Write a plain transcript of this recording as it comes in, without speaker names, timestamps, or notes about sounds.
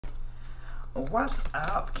What's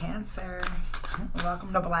up, Cancer?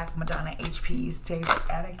 Welcome to Black Madonna HP's Favorite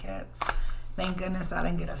Etiquettes. Thank goodness I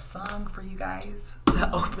didn't get a song for you guys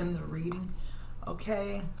to open the reading.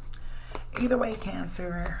 Okay. Either way,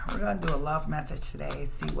 Cancer, we're going to do a love message today.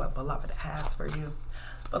 See what Beloved has for you.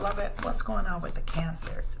 Beloved, what's going on with the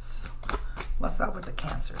Cancers? What's up with the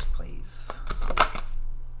Cancers, please?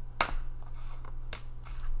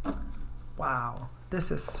 Wow.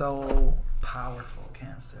 This is so powerful,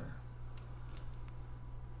 Cancer.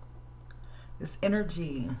 This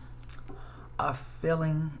energy of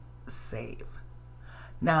feeling safe.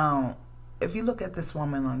 Now, if you look at this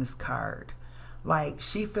woman on this card, like,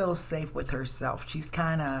 she feels safe with herself. She's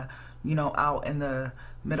kind of, you know, out in the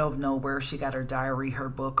middle of nowhere. She got her diary, her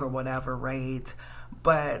book, or whatever, right?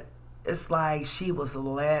 But it's like she was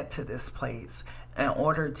led to this place in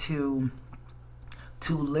order to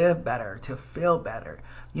live better, to feel better.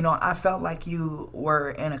 You know, I felt like you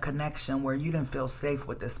were in a connection where you didn't feel safe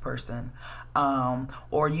with this person,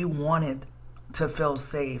 or you wanted to feel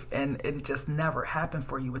safe and it just never happened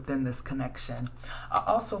for you within this connection. I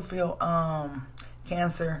also feel,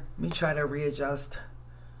 Cancer, let me try to readjust.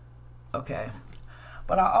 Okay.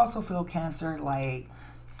 But I also feel, Cancer, like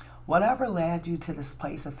whatever led you to this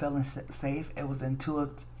place of feeling safe, it was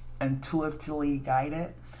intuitively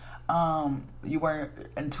guided. You were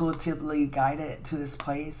intuitively guided to this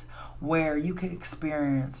place where you could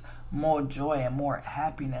experience more joy and more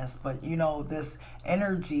happiness. But, you know, this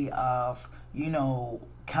energy of, you know,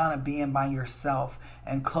 kind of being by yourself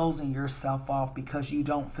and closing yourself off because you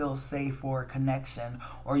don't feel safe for a connection,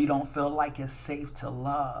 or you don't feel like it's safe to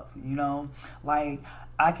love, you know, like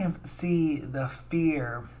I can see the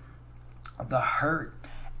fear, the hurt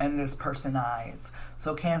in this person's eyes.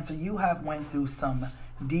 So, Cancer, you have went through some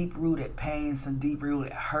deep-rooted pain, some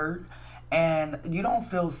deep-rooted hurt, and you don't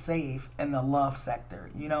feel safe in the love sector.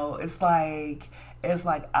 You know, it's like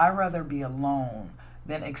I'd rather be alone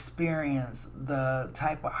than experience the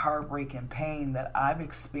type of heartbreak and pain that I've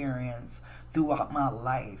experienced throughout my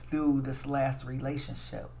life, through this last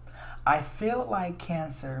relationship. I feel like,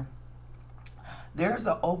 Cancer, there's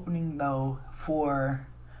an opening though for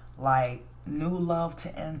like new love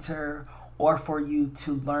to enter, or for you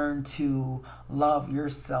to learn to love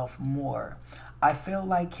yourself more. I feel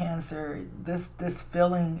like, Cancer, this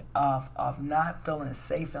feeling of not feeling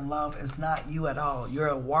safe in love is not you at all. You're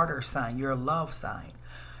a water sign. You're a love sign.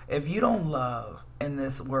 If you don't love in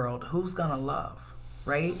this world, who's going to love,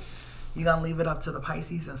 right? You going to leave it up to the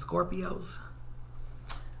Pisces and Scorpios?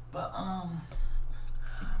 But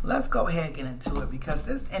let's go ahead and get into it, because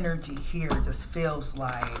this energy here just feels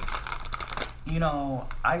like, you know,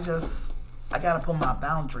 I got to put my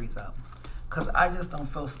boundaries up, because I just don't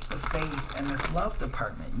feel safe in this love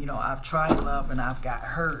department. You know, I've tried love and I've got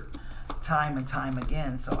hurt time and time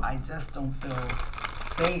again, so I just don't feel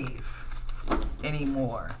safe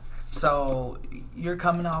anymore. So you're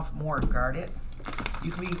coming off more guarded.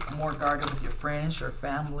 You can be more guarded with your friends, your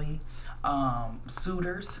family,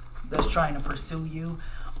 suitors that's trying to pursue you.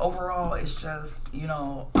 Overall, it's just, you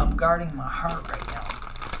know, I'm guarding my heart right now,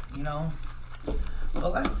 you know.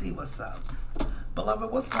 Well, let's see what's up.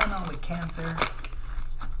 Beloved, what's going on with Cancer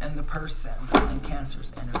and the person and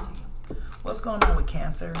Cancer's energy? What's going on with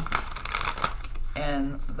Cancer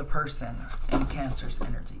and the person and Cancer's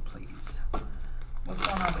energy, please? What's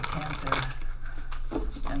going on with Cancer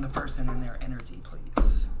and the person and their energy,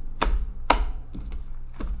 please?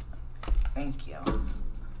 Thank you.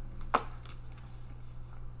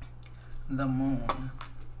 The Moon.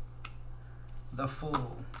 The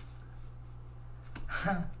Fool.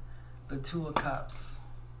 The Two of Cups.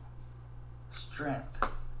 Strength.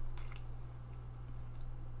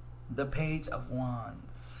 The Page of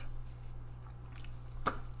Wands.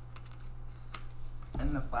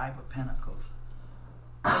 And the Five of Pentacles.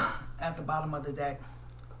 At the bottom of the deck,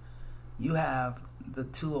 you have the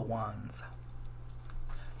Two of Wands.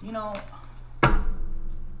 You know,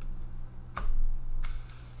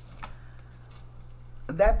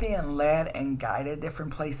 that being led and guided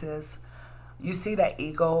different places, you see that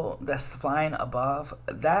eagle that's flying above?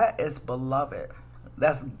 That is Beloved.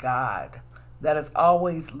 That's God. That is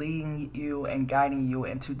always leading you and guiding you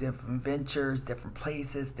into different ventures, different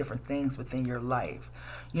places, different things within your life.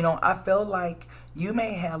 You know, I feel like you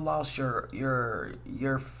may have lost your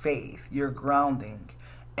faith, your grounding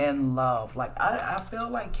in love. Like, I feel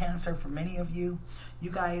like, Cancer, for many of you,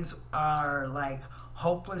 you guys are like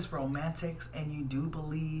hopeless romantics, and you do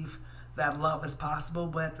believe that love is possible,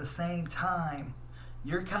 but at the same time,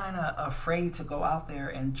 you're kind of afraid to go out there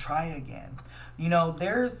and try again. You know,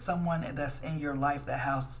 there's someone that's in your life that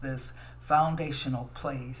has this foundational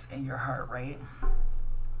place in your heart, right?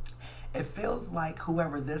 It feels like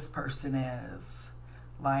whoever this person is,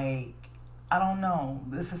 like, I don't know,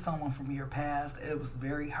 this is someone from your past. It was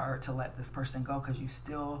very hard to let this person go because you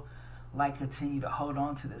still like continue to hold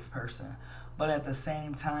on to this person. But at the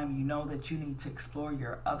same time, you know that you need to explore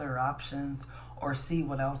your other options or see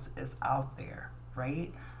what else is out there,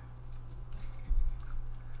 right?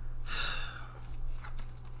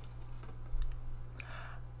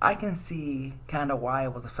 I can see kind of why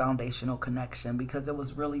it was a foundational connection, because it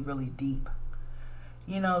was really, really deep.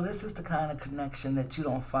 You know, this is the kind of connection that you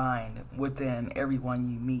don't find within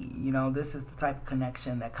everyone you meet. You know, this is the type of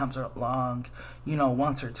connection that comes along, you know,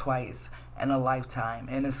 once or twice in a lifetime.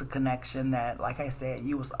 And it's a connection that, like I said,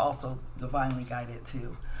 you was also divinely guided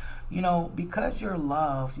to. You know, because you're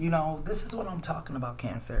love, you know, this is what I'm talking about,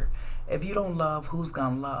 Cancer. If you don't love, who's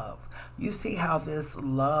gonna love? You see how this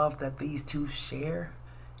love that these two share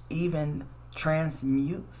even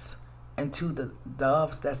transmutes into the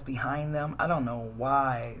doves that's behind them. I don't know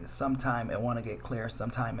why sometime it want to get clear,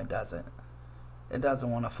 sometime it doesn't. It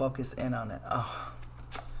doesn't want to focus in on it. Oh.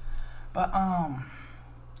 But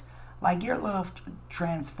like your love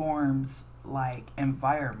transforms like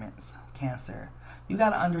environments, Cancer. You got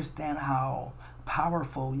to understand how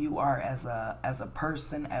powerful you are as a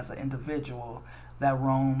person, as an individual that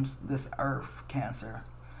roams this earth, Cancer.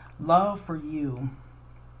 Love for you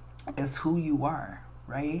is who you are,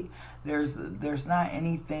 right? There's not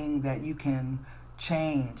anything that you can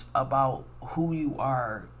change about who you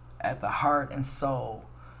are at the heart and soul,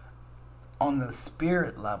 on the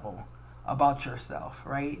spirit level, about yourself,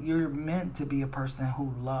 right? You're meant to be a person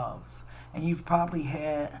who loves. And you've probably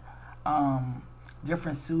had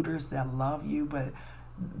different suitors that love you, but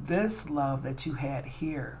this love that you had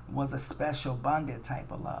here was a special bonded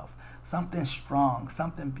type of love. Something strong,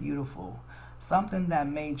 something beautiful, something that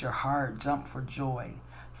made your heart jump for joy.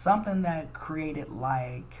 Something that created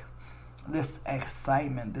like this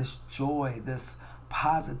excitement, this joy, this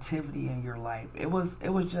positivity in your life. It was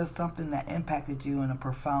just something that impacted you in a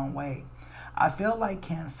profound way. I feel like,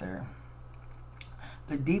 Cancer,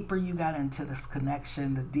 the deeper you got into this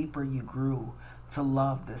connection, the deeper you grew to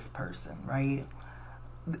love this person, right?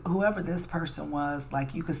 Whoever this person was,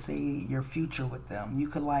 like, you could see your future with them. You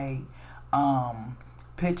could like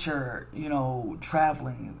picture, you know,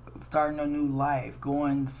 traveling, starting a new life,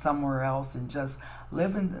 going somewhere else, and just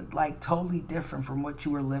living like totally different from what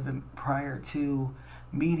you were living prior to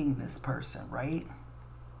meeting this person, right?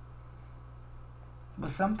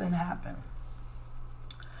 But something happened.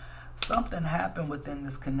 Something happened within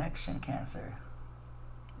this connection, Cancer,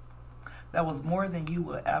 that was more than you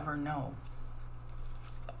would ever know.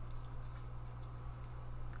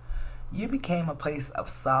 You became a place of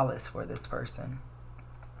solace for this person.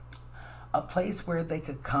 A place where they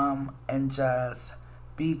could come and just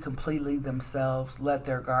be completely themselves, let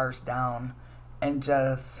their guards down, and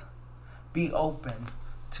just be open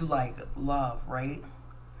to like love, right?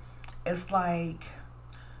 It's like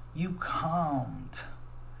you calmed,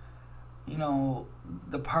 you know,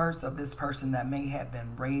 the parts of this person that may have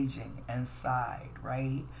been raging inside,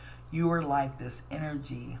 right? You were like this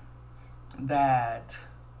energy that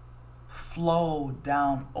flowed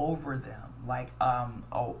down over them, like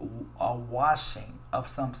a washing of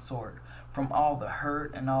some sort from all the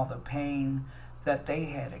hurt and all the pain that they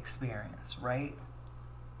had experienced, right?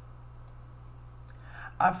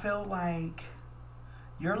 I feel like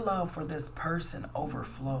your love for this person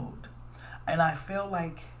overflowed. And I feel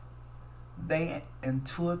like they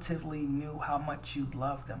intuitively knew how much you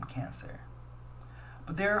loved them, Cancer.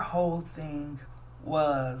 But their whole thing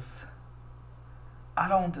was, I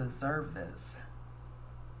don't deserve this.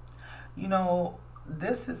 You know,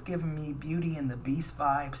 this is giving me Beauty and the Beast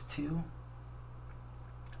vibes too.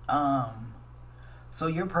 So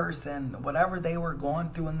your person, whatever they were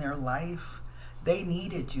going through in their life, they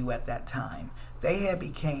needed you at that time. They had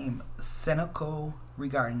become cynical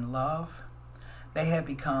regarding love. They had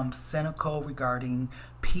become cynical regarding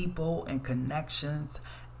people and connections.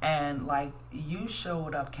 And like, you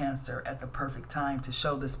showed up, Cancer, at the perfect time to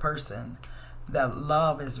show this person that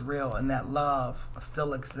love is real and that love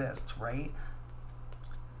still exists, right?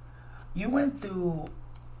 You went through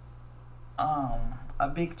a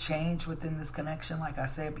big change within this connection. Like I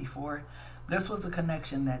said before, this was a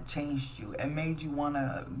connection that changed you and made you want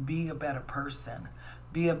to be a better person,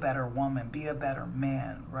 be a better woman, be a better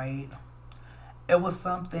man, right? It was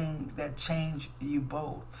something that changed you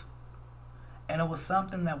both. And it was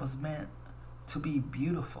something that was meant to be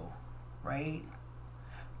beautiful, right?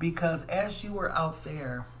 Because as you were out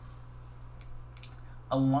there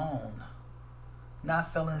alone,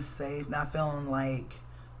 not feeling safe, not feeling like,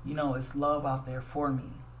 you know, it's love out there for me,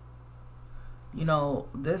 You know,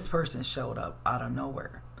 this person showed up out of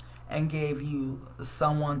nowhere and gave you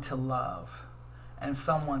someone to love and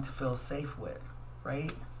someone to feel safe with,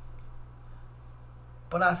 right?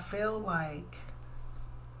 But I feel like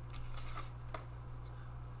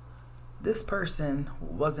this person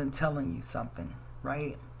wasn't telling you something,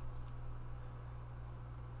 right?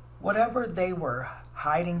 Whatever they were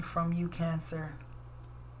hiding from you, Cancer,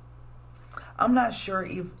 I'm not sure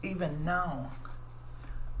if even now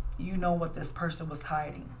you know what this person was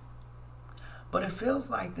hiding. But it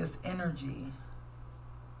feels like this energy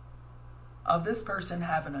of this person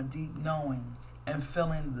having a deep knowing and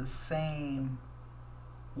feeling the same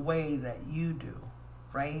way that you do,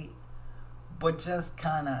 right? But just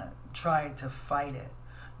kind of tried to fight it.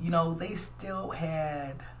 You know, they still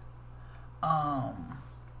had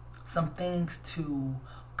some things to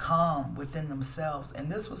calm within themselves, and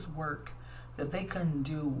this was work that they couldn't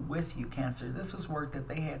do with you, Cancer. This was work that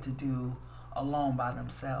they had to do alone by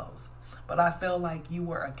themselves. But I feel like you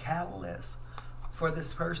were a catalyst for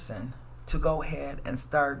this person to go ahead and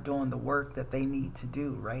start doing the work that they need to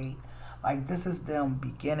do, right? Like, this is them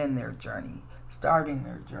beginning their journey, starting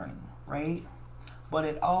their journey, right? But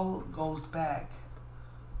it all goes back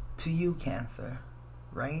to you, Cancer,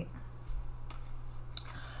 right?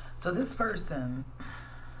 So this person,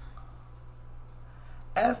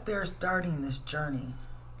 as they're starting this journey,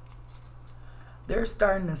 they're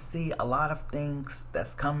starting to see a lot of things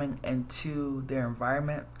that's coming into their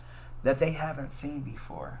environment that they haven't seen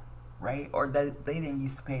before, right? Or that they didn't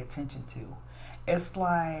used to pay attention to. It's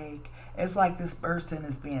like this person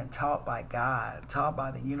is being taught by God, taught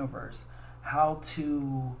by the universe, how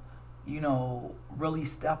to, you know, really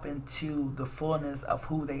step into the fullness of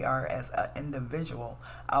who they are as an individual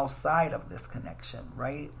outside of this connection,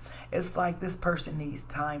 right? It's like this person needs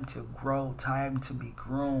time to grow, time to be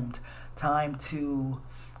groomed, time to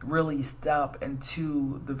really step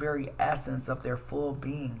into the very essence of their full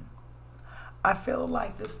being. I feel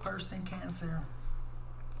like this person, Cancer,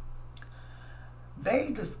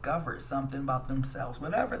 they discovered something about themselves.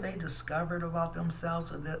 Whatever they discovered about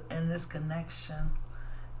themselves in this connection,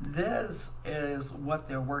 this is what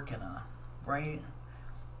they're working on, right?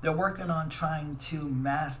 They're working on trying to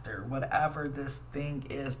master whatever this thing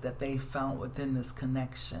is that they found within this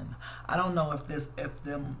connection. I don't know if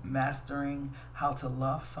them mastering how to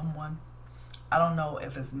love someone. I don't know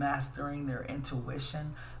if it's mastering their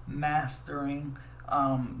intuition, mastering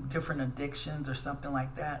different addictions or something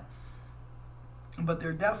like that. But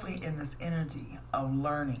they're definitely in this energy of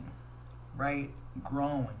learning, right?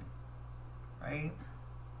 Growing, right?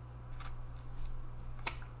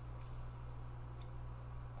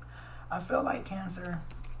 I feel like, Cancer,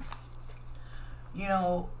 you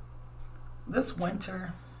know, this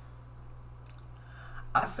winter,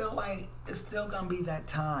 I feel like it's still going to be that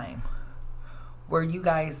time where you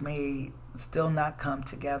guys may still not come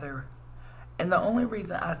together. And the only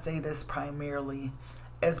reason I say this primarily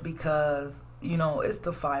is because, you know, it's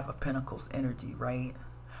the Five of Pentacles energy, right?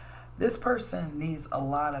 This person needs a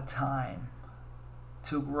lot of time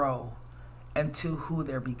to grow into who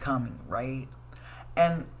they're becoming, right?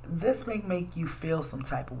 And this may make you feel some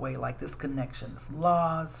type of way, like this connection is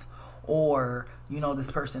lost, or, you know, this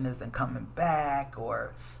person isn't coming back,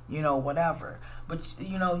 or, you know, whatever. But,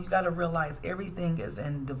 you know, you got to realize everything is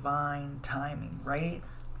in divine timing, right?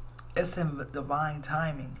 It's in divine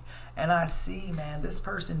timing. And I see, man, this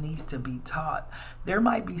person needs to be taught. There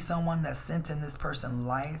might be someone that's sent in this person's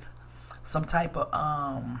life, some type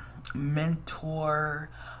of mentor,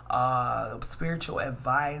 spiritual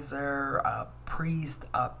advisor, a priest,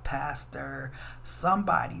 a pastor,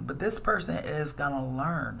 somebody. But this person is going to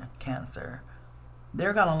learn, Cancer.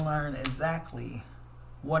 They're going to learn exactly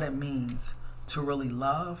what it means to really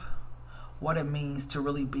love, what it means to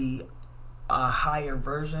really be a higher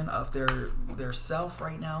version of their self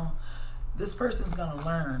right now. This person's going to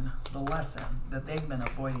learn the lesson that they've been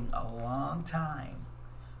avoiding a long time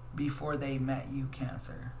before they met you,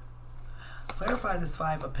 Cancer. Clarify this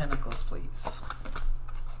Five of Pentacles, please.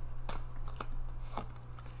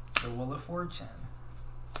 The Wheel of Fortune.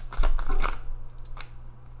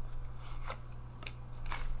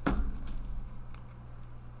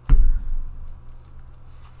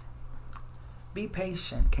 Be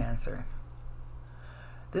patient, Cancer.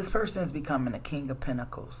 This person is becoming a King of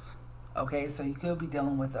Pentacles. Okay, so you could be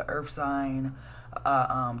dealing with the Earth sign,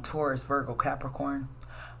 Taurus, Virgo, Capricorn.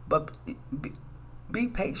 But be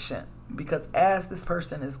patient, because as this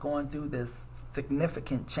person is going through this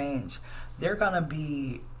significant change, they're going to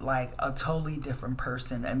be like a totally different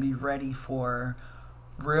person and be ready for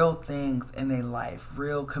real things in their life,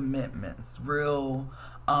 real commitments, real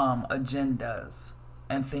agendas,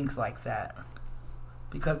 and things like that.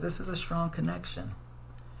 because this is a strong connection.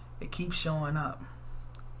 It keeps showing up.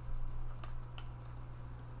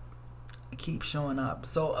 It keeps showing up.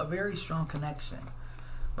 So a very strong connection.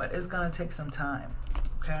 But it's going to take some time.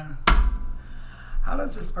 Okay? How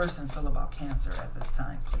does this person feel about Cancer at this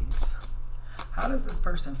time, please? How does this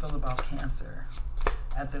person feel about Cancer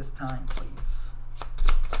at this time, please?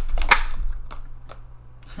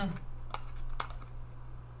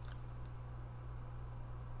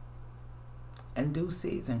 In due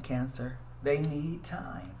season, Cancer. They need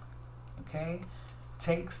time. Okay?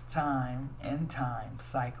 Takes time and time.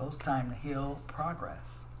 Cycles, time to heal,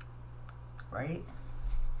 progress. Right?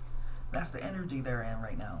 That's the energy they're in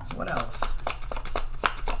right now. What else?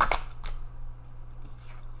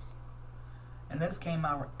 And this came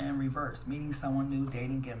out in reverse. Meeting someone new,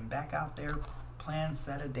 dating, getting back out there, plan,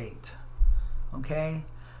 set a date. Okay?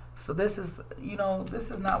 So this is, you know,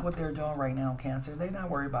 this is not what they're doing right now, Cancer. They're not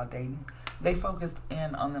worried about dating. They focused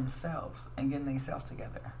in on themselves and getting themselves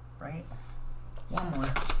together. Right? One more.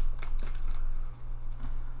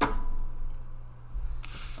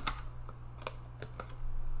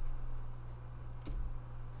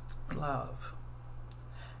 Love.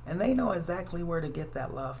 And they know exactly where to get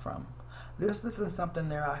that love from. This isn't something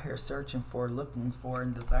they're out here searching for, looking for,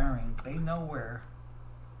 and desiring. They know where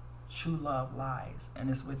true love lies, and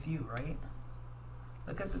it's with you, right?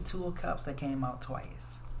 Look at the Two of Cups that came out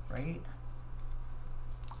twice, right?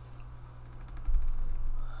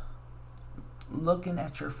 Looking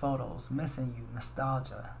at your photos, missing you,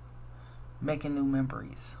 nostalgia, making new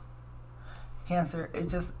memories. Cancer,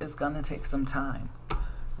 it's going to take some time.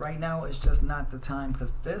 Right now, it's just not the time,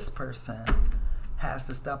 because this person has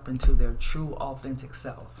to step into their true, authentic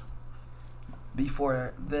self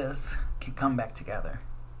before this can come back together.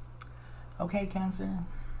 Okay, Cancer?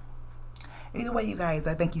 Either way, you guys,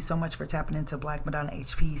 I thank you so much for tapping into Black Madonna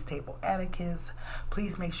HP's Table Etiquettes.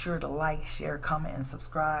 Please make sure to like, share, comment, and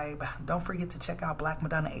subscribe. Don't forget to check out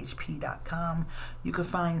blackmadonnahp.com. You can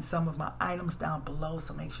find some of my items down below,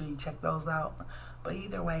 so make sure you check those out. But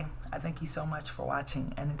either way, I thank you so much for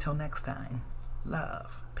watching, and until next time,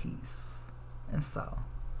 love, peace, and soul.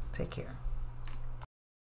 Take care.